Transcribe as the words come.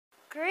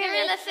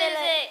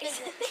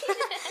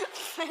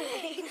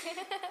So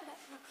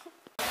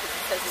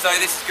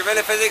this is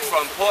Gorilla Physics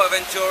from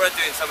Portaventura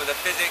doing some of the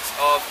physics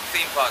of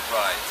theme park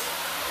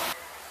rides.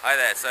 Hi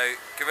there, so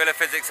Gorilla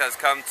Physics has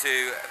come to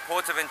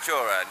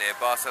Portaventura near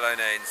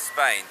Barcelona in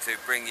Spain to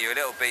bring you a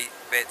little bit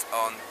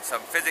on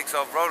some physics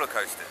of roller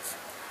coasters.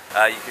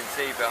 You can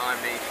see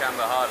behind me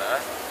Shambhala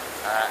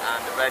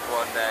and the red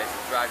one there is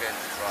the Dragon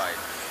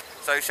ride.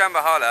 So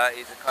Shambhala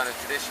is a kind of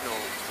traditional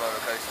roller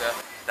coaster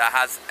that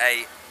has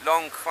a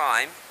long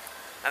climb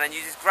and then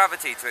uses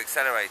gravity to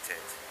accelerate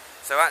it.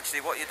 So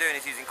actually what you're doing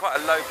is using quite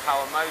a low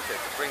power motor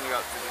to bring you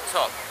up to the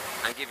top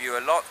and give you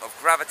a lot of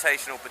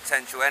gravitational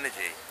potential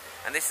energy.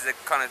 And this is a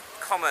kind of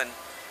common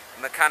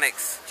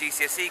mechanics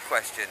GCSE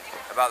question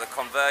about the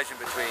conversion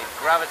between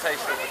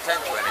gravitational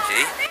potential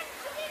energy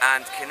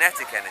and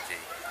kinetic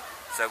energy.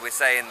 So we're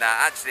saying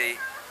that actually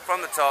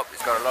from the top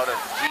it's got a lot of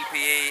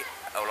GPE,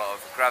 a lot of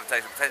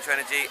gravitational potential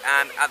energy,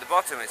 and at the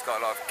bottom it's got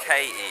a lot of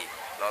KE,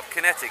 a lot of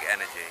kinetic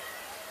energy.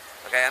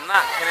 Okay, and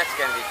that kinetic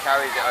energy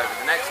carries it over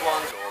the next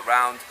ones or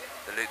around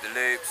the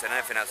loops and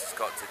everything else it's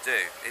got to do.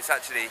 It's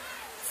actually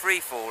free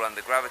fall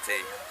under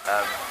gravity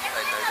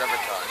in those other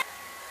times.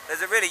 There's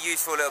a really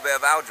useful little bit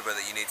of algebra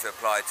that you need to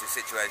apply to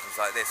situations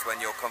like this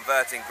when you're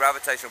converting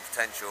gravitational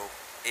potential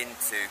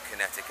into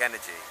kinetic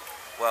energy.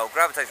 Well,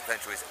 gravitational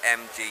potential is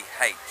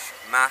mgh,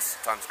 mass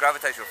times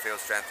gravitational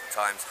field strength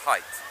times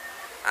height.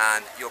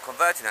 And you're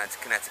converting that into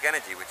kinetic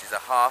energy, which is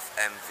a half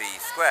mv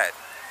squared.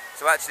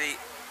 So actually,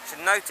 you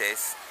should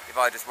notice, if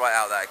I just write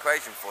out that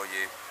equation for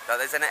you, that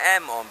there's an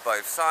m on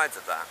both sides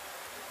of that.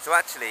 So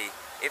actually,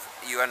 if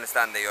you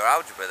understand your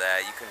algebra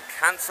there, you can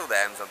cancel the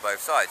m's on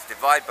both sides,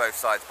 divide both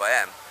sides by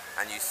m,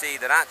 and you see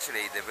that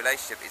actually the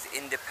relationship is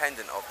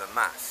independent of the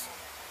mass.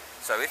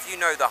 So if you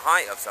know the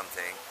height of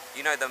something,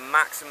 you know the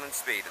maximum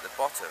speed at the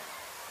bottom,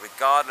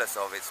 regardless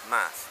of its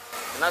mass.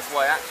 And that's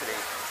why actually,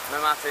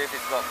 no matter if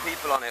it's got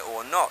people on it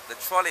or not, the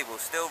trolley will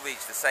still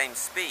reach the same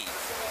speed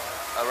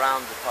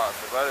around the parts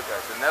of the roller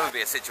coaster. There'll never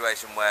be a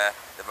situation where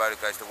the roller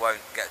coaster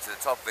won't get to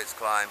the top of its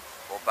climb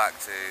or back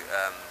to,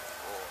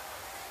 or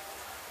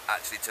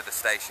actually to the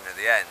station at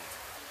the end.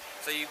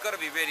 So you've got to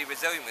be really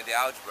resilient with the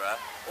algebra,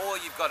 or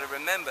you've got to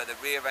remember the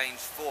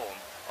rearranged form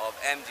of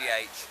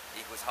mgh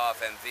equals half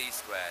mv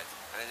squared.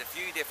 And there's a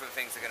few different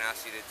things they're going to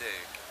ask you to do.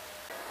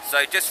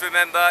 So just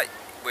remember,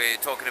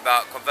 we're talking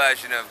about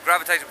conversion of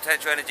gravitational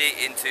potential energy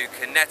into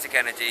kinetic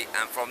energy,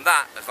 and from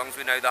that, as long as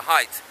we know the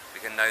height,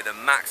 we can know the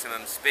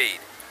maximum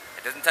speed.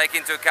 It doesn't take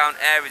into account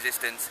air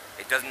resistance,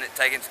 it doesn't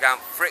take into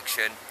account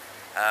friction,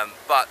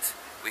 but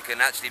we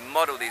can actually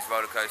model these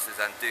roller coasters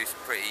and do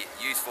some pretty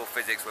useful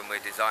physics when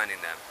we're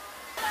designing them.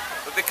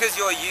 But because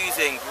you're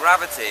using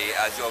gravity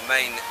as your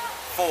main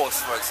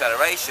force for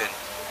acceleration,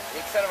 the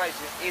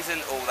acceleration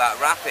isn't all that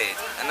rapid,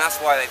 and that's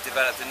why they've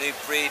developed a new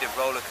breed of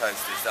roller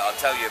coasters that I'll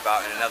tell you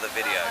about in another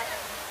video.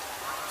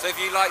 So if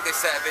you like this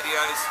set of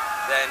videos,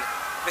 then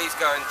please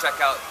go and check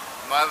out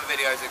my other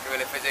videos at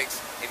Gorilla Physics.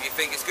 If you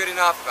think it's good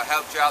enough, if I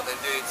helped you out, then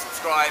do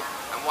subscribe,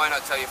 and why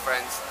not tell your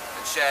friends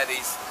and share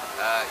these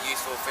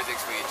useful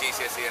physics for your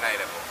GCSE and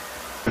A-level.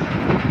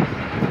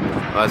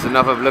 Well, that's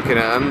enough of looking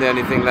at them. The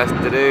only thing left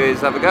to do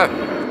is have a go.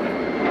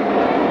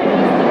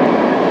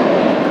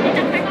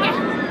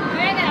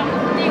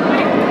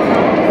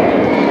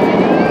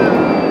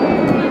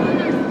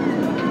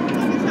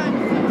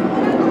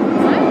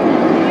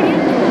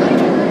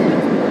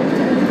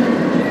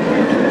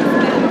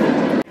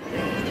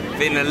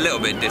 Feeling a little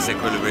bit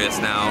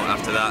disequilibrious now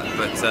after that,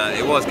 but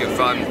it was good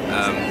fun.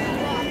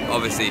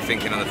 Obviously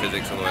thinking on the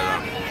physics all the way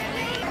around.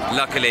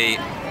 Luckily,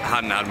 I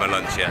hadn't had my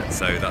lunch yet,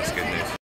 so that's good news.